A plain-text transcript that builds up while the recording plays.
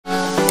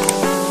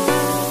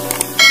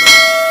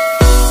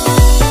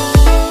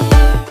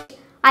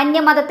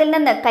അന്യമതത്തിൽ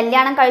നിന്ന്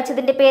കല്യാണം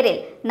കഴിച്ചതിന്റെ പേരിൽ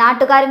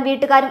നാട്ടുകാരും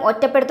വീട്ടുകാരും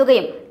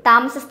ഒറ്റപ്പെടുത്തുകയും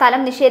താമസ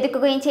സ്ഥലം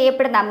നിഷേധിക്കുകയും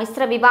ചെയ്യപ്പെടുന്ന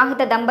മിശ്ര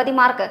വിവാഹിത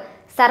ദമ്പതിമാർക്ക്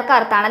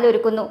സർക്കാർ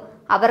തണലൊരുക്കുന്നു.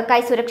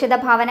 അവർക്കായി സുരക്ഷിത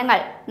ഭവനങ്ങൾ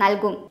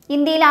നൽകും.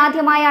 ഇന്ത്യയിൽ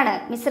ആദ്യമായാണ്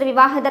മിശ്ര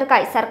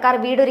വിവാഹിതർക്കായി സർക്കാർ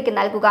വീടൊരുക്കി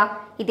നൽകുക.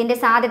 ഇതിന്റെ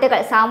സാധ്യതകൾ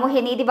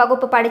സാമൂഹ്യനീതി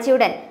വകുപ്പ്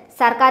പഠിച്ചയുടൻ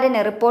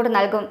സർക്കാരിന് റിപ്പോർട്ട്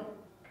നൽകും.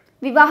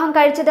 വിവാഹം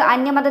കഴിച്ചത്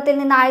അന്യമതത്തിൽ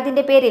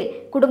നിന്നായതിന്റെ പേരിൽ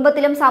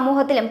കുടുംബത്തിലും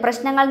സമൂഹത്തിലും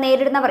പ്രശ്നങ്ങൾ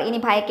നേരിടുന്നവർ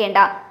ഇനി ഭയക്കേണ്ട.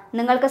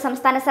 നിങ്ങൾക്ക്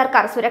സംസ്ഥാന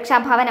സർക്കാർ സുരക്ഷാ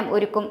ഭവനം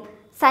ഒരുക്കും.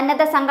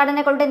 സന്നദ്ധ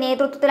സംഘടനകളുടെ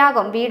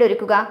നേതൃത്വത്തിലാകും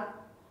വീടൊരുക്കുക.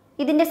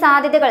 ഇതിന്റെ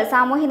സാധ്യതകൾ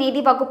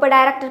സാമൂഹ്യനീതി വകുപ്പ്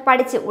ഡയറക്ടർ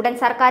പഠിച്ച് ഉടൻ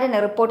സർക്കാരിന്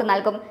റിപ്പോർട്ട്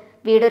നൽകും.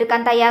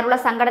 വീടൊരുക്കാൻ തയ്യാറുള്ള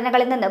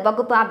സംഘടനകളിൽ നിന്ന്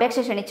വകുപ്പ് അപേക്ഷ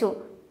ക്ഷണിച്ചു.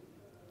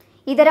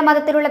 ഇതര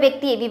മതത്തിലുള്ള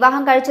വ്യക്തിയെ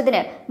വിവാഹം കഴിച്ചതിന്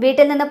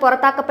വീട്ടിൽ നിന്ന്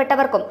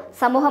പുറത്താക്കപ്പെട്ടവർക്കും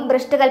സമൂഹം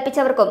ഭ്രഷ്ട്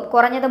കൽപ്പിച്ചവർക്കും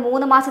കുറഞ്ഞത്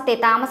 3 മാസത്തെ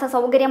താമസ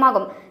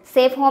സൗകര്യമാകും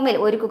സേഫ് ഹോമിൽ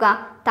ഒരുക്കുക.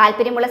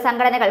 താൽപ്പര്യമുള്ള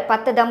സംഘടനകൾ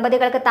 10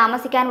 ദമ്പതികൾക്ക്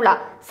താമസിക്കാനുള്ള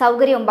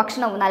സൗകര്യവും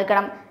ഭക്ഷണവും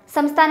നൽകണം.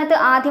 സംസ്ഥാനത്ത്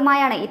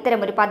ആദ്യമായാണ്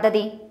ഇത്തരമൊരു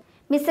പദ്ധതി.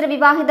 മിശ്ര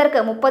വിവാഹിതർക്ക്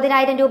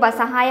 30,000 രൂപ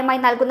സഹായമായി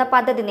നൽകുന്ന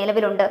പദ്ധതി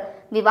നിലവിലുണ്ട്.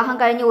 വിവാഹം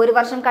കഴിഞ്ഞ് 1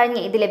 വർഷം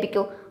കഴിഞ്ഞ് ഇത്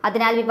ലഭിക്കൂ.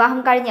 അതിനാൽ വിവാഹം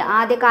കഴിഞ്ഞ്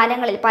ആദ്യ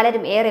കാലങ്ങളിൽ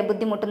പലരും ഏറെ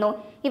ബുദ്ധിമുട്ടുന്നു.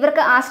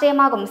 ഇവർക്ക്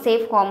ആശ്രയമാകും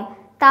സേഫ് ഹോം.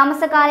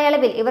 താമസ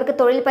കാലയളവിൽ ഇവർക്ക്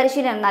തൊഴിൽ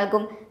പരിശീലനം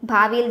നൽകും.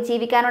 ഭാവിയിൽ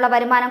ജീവിക്കാനുള്ള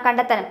വരുമാനം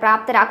കണ്ടെത്താൻ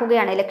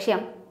പ്രാപ്തരാക്കുകയാണ്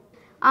ലക്ഷ്യം.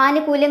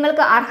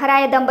 ആനുകൂല്യങ്ങൾക്ക്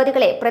അർഹരായ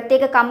ദമ്പതികളെ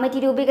പ്രത്യേക കമ്മിറ്റി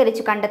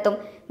രൂപീകരിച്ചു കണ്ടെത്തും.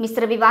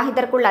 മിശ്ര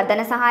വിവാഹിതർക്കുള്ള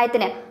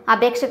ധനസഹായത്തിന്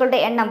അപേക്ഷകളുടെ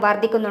എണ്ണം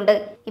വർദ്ധിക്കുന്നുണ്ട്.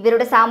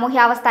 ഇവരുടെ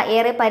സാമൂഹ്യാവസ്ഥ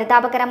ഏറെ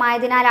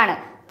പരിതാപകരമായതിനാലാണ്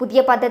പുതിയ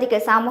പദ്ധതിക്ക്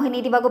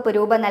സാമൂഹ്യനീതി വകുപ്പ്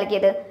രൂപം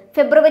നൽകിയത്.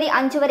 ഫെബ്രുവരി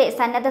 5 വരെ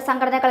സന്നദ്ധ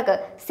സംഘടനകൾക്ക്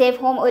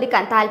സേഫ് ഹോം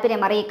ഒരുക്കാൻ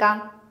താൽപ്പര്യം അറിയിക്കാം.